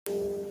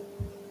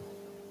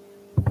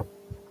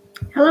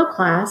Hello,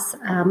 class.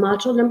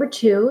 Module number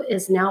 2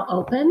 is now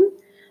open,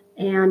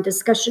 and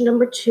discussion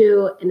number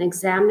 2 and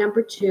exam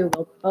number 2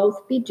 will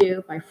both be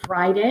due by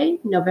Friday,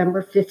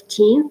 November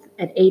 15th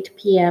at 8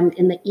 p.m.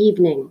 in the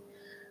evening.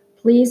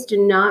 Please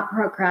do not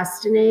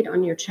procrastinate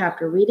on your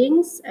chapter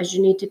readings, as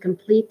you need to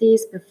complete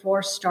these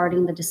before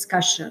starting the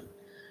discussion.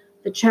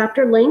 The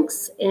chapter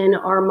links in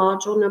our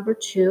module number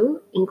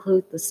 2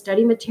 include the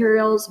study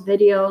materials,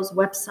 videos,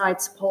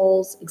 websites,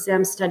 polls,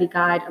 exam study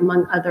guide,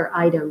 among other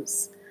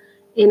items.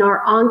 In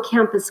our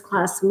on-campus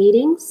class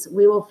meetings,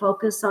 we will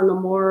focus on the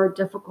more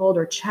difficult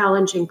or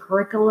challenging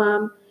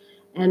curriculum,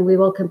 and we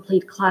will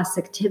complete class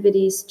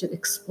activities to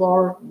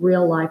explore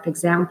real-life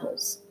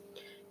examples.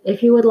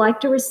 If you would like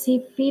to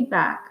receive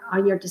feedback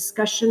on your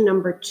discussion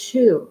number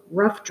 2,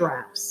 rough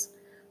drafts,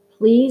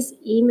 please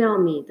email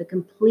me the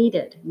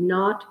completed,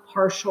 not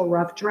partial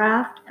rough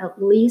draft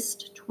at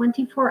least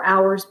 24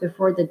 hours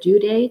before the due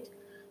date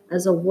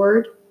as a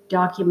Word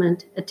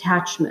document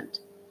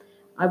attachment.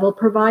 I will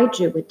provide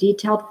you with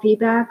detailed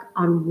feedback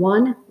on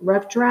one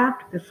rough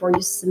draft before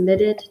you submit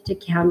it to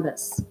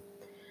Canvas.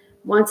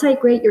 Once I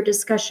grade your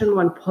discussion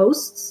 1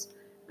 posts,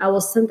 I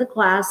will send the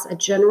class a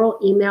general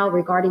email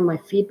regarding my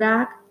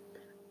feedback.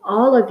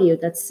 All of you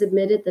that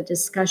submitted the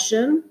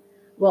discussion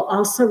will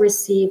also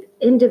receive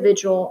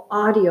individual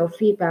audio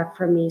feedback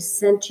from me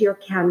sent to your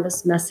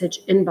Canvas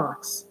message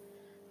inbox.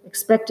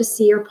 Expect to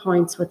see your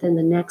points within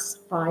the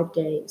next 5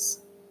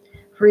 days.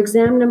 For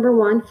exam number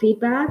 1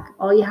 feedback,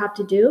 all you have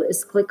to do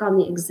is click on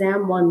the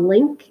exam 1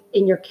 link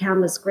in your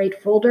Canvas grade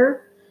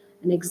folder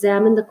and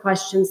examine the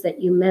questions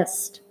that you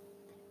missed.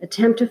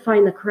 Attempt to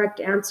find the correct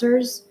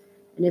answers,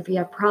 and if you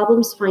have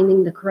problems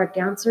finding the correct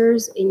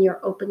answers in your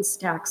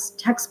OpenStax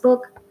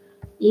textbook,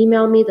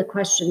 email me the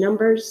question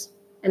numbers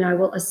and I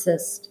will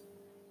assist.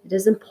 It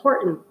is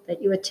important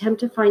that you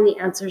attempt to find the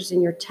answers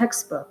in your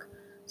textbook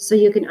so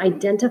you can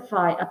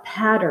identify a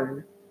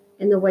pattern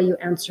in the way you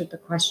answered the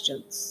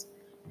questions.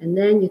 And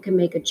then you can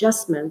make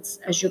adjustments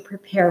as you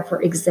prepare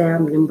for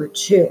exam number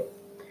 2.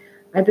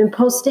 I've been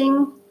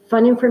posting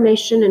fun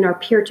information in our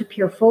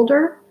peer-to-peer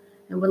folder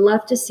and would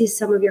love to see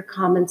some of your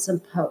comments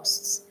and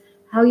posts.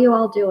 How are you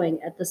all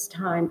doing at this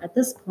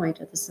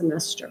point of the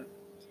semester?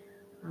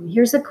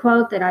 Here's a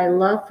quote that I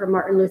love from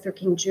Martin Luther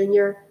King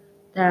Jr.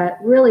 that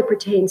really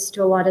pertains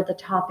to a lot of the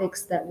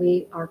topics that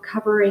we are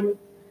covering.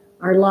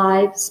 Our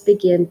lives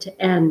begin to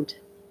end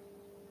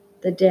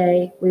the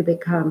day we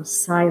become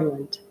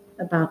silent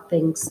about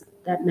things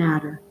that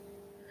matter.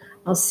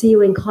 I'll see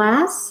you in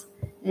class,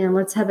 and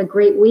let's have a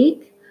great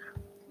week.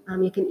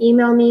 You can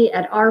email me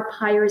at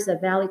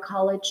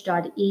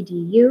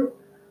rpires@valleycollege.edu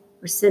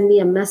or send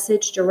me a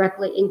message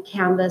directly in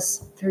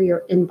Canvas through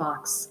your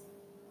inbox.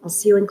 I'll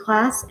see you in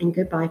class, and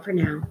goodbye for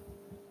now.